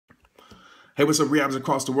Hey, what's up, rehabs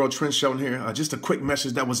across the world? TrentShelton here. Just a quick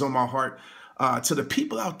message that was on my heart to the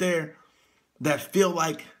people out there that feel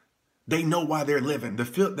like they know why they're living. They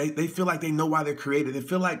feel like they know why they're created. They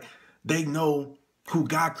feel like they know who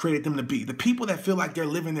God created them to be. The people that feel like they're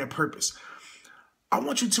living their purpose. I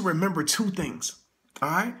want you to remember two things, all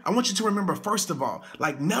right? I want you to remember, first of all,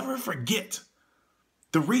 like never forget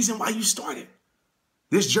the reason why you started.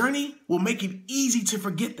 This journey will make it easy to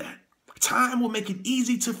forget that. Time will make it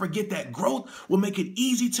easy to forget that. Growth will make it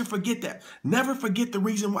easy to forget that. Never forget the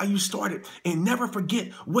reason why you started, and never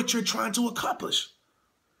forget what you're trying to accomplish.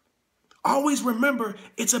 Always remember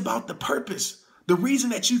it's about the purpose, the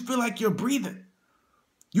reason that you feel like you're breathing.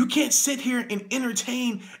 You can't sit here and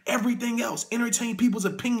entertain everything else, entertain people's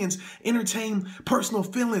opinions, entertain personal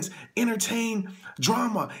feelings, entertain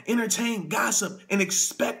drama, entertain gossip, and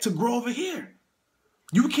expect to grow over here.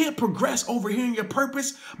 You can't progress over here in your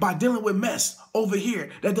purpose by dealing with mess over here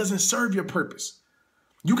that doesn't serve your purpose.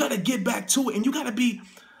 You got to get back to it, and you got to be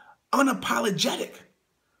unapologetic,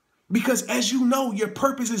 because as you know, your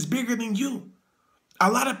purpose is bigger than you.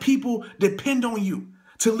 A lot of people depend on you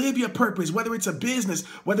to live your purpose, whether it's a business,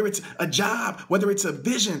 whether it's a job, whether it's a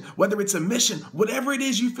vision, whether it's a mission, whatever it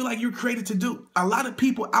is you feel like you're created to do. A lot of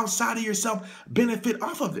people outside of yourself benefit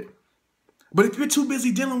off of it. But if you're too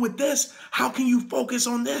busy dealing with this, how can you focus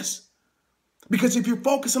on this? Because if you're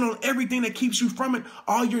focusing on everything that keeps you from it,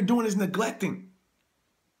 all you're doing is neglecting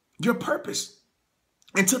your purpose.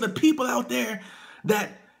 And to the people out there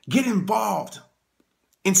that get involved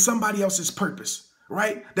in somebody else's purpose,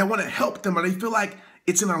 right? That want to help them, or they feel like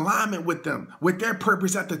it's in alignment with them, with their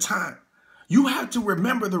purpose at the time. You have to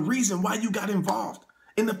remember the reason why you got involved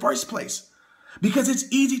in the first place, because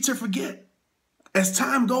it's easy to forget. As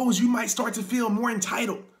time goes, you might start to feel more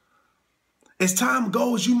entitled. As time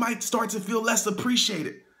goes, you might start to feel less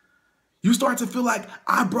appreciated. You start to feel like,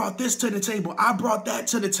 I brought this to the table. I brought that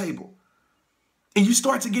to the table. And you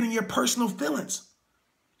start to get in your personal feelings.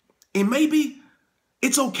 And maybe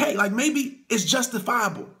it's okay. Like maybe it's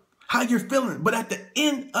justifiable how you're feeling. But at the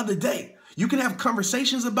end of the day, you can have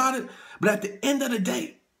conversations about it. But at the end of the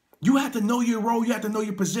day, you have to know your role. You have to know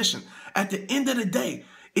your position. At the end of the day,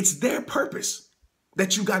 it's their purpose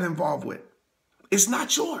that you got involved with. It's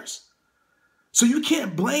not yours. So you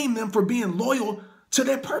can't blame them for being loyal to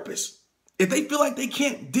their purpose. If they feel like they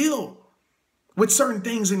can't deal with certain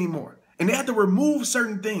things anymore, and they have to remove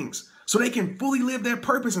certain things so they can fully live their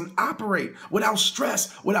purpose and operate without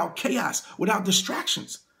stress, without chaos, without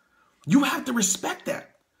distractions, you have to respect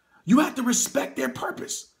that. You have to respect their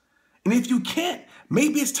purpose. And if you can't,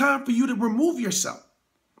 maybe it's time for you to remove yourself.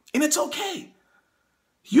 And it's okay.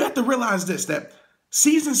 You have to realize this, that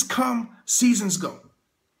seasons come, seasons go,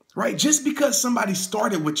 right? Just because somebody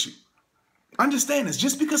started with you, understand this,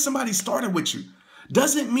 just because somebody started with you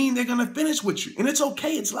doesn't mean they're going to finish with you. And it's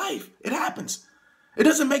okay. It's life. It happens. It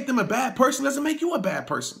doesn't make them a bad person. It doesn't make you a bad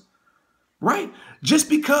person, right? Just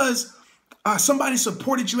because somebody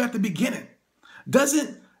supported you at the beginning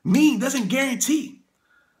doesn't guarantee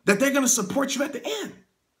that they're going to support you at the end.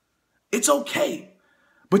 It's okay.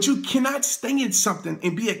 But you cannot stay in something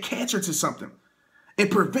and be a cancer to something and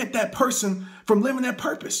prevent that person from living their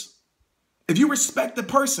purpose. If you respect the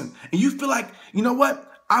person and you feel like, you know what,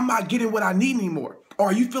 I'm not getting what I need anymore,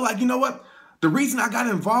 or you feel like, you know what, the reason I got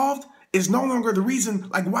involved is no longer the reason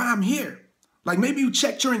like why I'm here. Like maybe you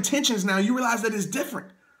checked your intentions now, you realize that it's different.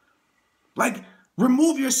 Like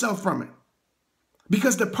remove yourself from it,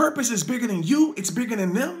 because the purpose is bigger than you. It's bigger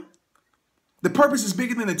than them. The purpose is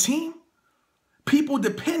bigger than the team. People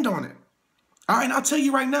depend on it. All right, and I'll tell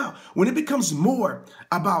you right now, when it becomes more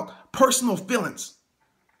about personal feelings,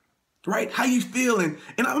 right? How you feel, and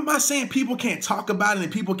I'm not saying people can't talk about it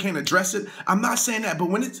and people can't address it. I'm not saying that, but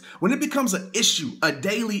when it becomes an issue, a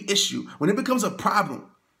daily issue, when it becomes a problem,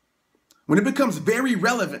 when it becomes very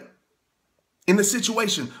relevant in the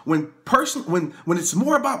situation, when it's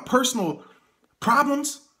more about personal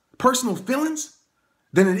problems, personal feelings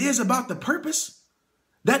than it is about the purpose,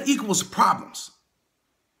 that equals problems.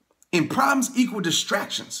 And problems equal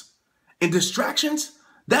distractions. And distractions,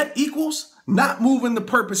 that equals not moving the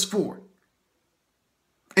purpose forward.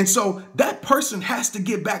 And so that person has to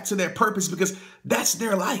get back to their purpose, because that's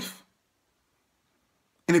their life.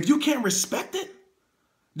 And if you can't respect it,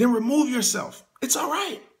 then remove yourself. It's all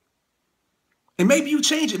right. And maybe you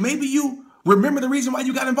change it. Maybe you remember the reason why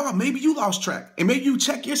you got involved. Maybe you lost track. And maybe you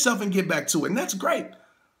check yourself and get back to it. And that's great.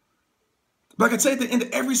 But like I say at the end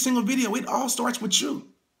of every single video, it all starts with you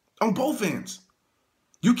on both ends.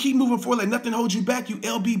 You keep moving forward, let nothing hold you back. You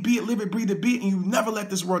LB, be it, live it, breathe it, be it, and you never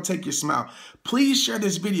let this world take your smile. Please share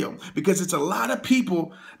this video because it's a lot of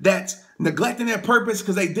people that's neglecting their purpose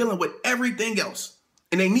because they're dealing with everything else.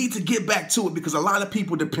 And they need to get back to it because a lot of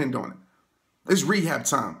people depend on it. It's rehab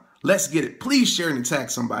time. Let's get it. Please share and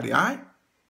tag somebody, all right?